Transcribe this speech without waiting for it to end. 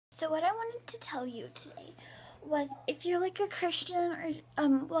So what I wanted to tell you today was if you're like a Christian or,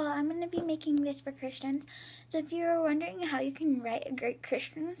 well, I'm going to be making this for Christians. So if you're wondering how you can write a great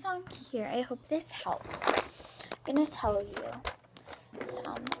Christian song, here, I hope this helps. I'm going to tell you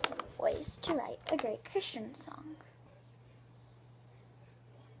some ways to write a great Christian song.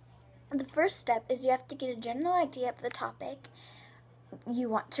 The first step is you have to get a general idea of the topic you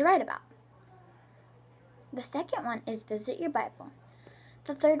want to write about. The second one is visit your Bible.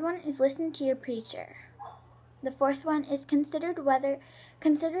 The third one is listen to your preacher. The fourth one is consider whether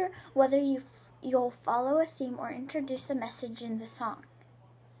you'll follow a theme or introduce a message in the song.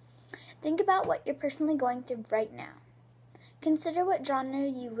 Think about what you're personally going through right now. Consider what genre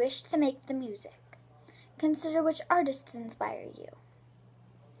you wish to make the music. Consider which artists inspire you.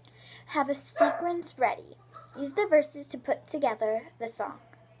 Have a sequence ready. Use the verses to put together the song.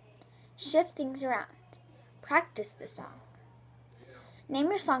 Shift things around. Practice the song. Name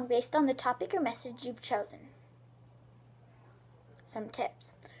your song based on the topic or message you've chosen. Some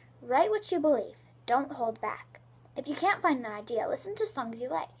tips. Write what you believe. Don't hold back. If you can't find an idea, listen to songs you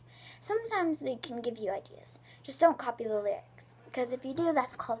like. Sometimes they can give you ideas. Just don't copy the lyrics, because if you do,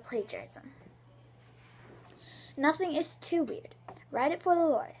 that's called plagiarism. Nothing is too weird. Write it for the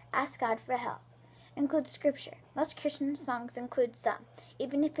Lord. Ask God for help. Include scripture. Most Christian songs include some,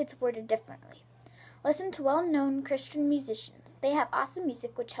 even if it's worded differently. Listen to well-known Christian musicians. They have awesome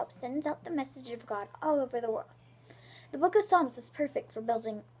music which helps send out the message of God all over the world. The book of Psalms is perfect for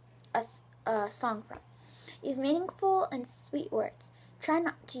building a song from. Use meaningful and sweet words. Try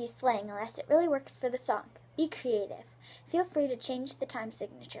not to use slang unless it really works for the song. Be creative. Feel free to change the time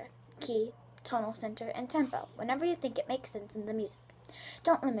signature, key, tonal center, and tempo whenever you think it makes sense in the music.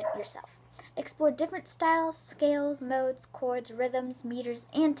 Don't limit yourself. Explore different styles, scales, modes, chords, rhythms, meters,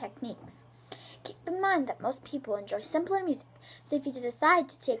 and techniques. Keep in mind that most people enjoy simpler music, so if you decide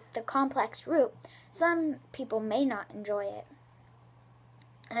to take the complex route, some people may not enjoy it.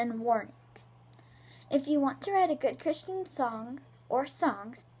 And warning. If you want to write a good Christian song or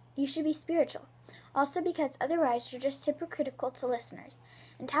songs, you should be spiritual. Also because otherwise you're just hypocritical to listeners.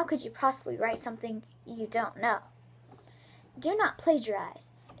 And how could you possibly write something you don't know? Do not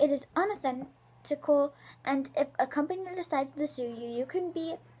plagiarize. It is unethical, and if a company decides to sue you, you can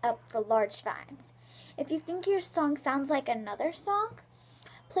be up for large fines. If you think your song sounds like another song,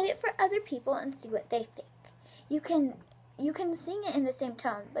 play it for other people and see what they think. You can sing it in the same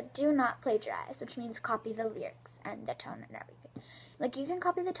tone, but do not plagiarize, which means copy the lyrics and the tone and everything. Like, you can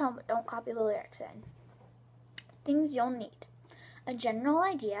copy the tone, but don't copy the lyrics in. Things you'll need. A general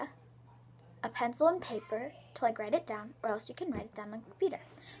idea, a pencil and paper to write it down, or else you can write it down on a computer.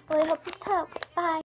 Well, I hope this helps. Bye.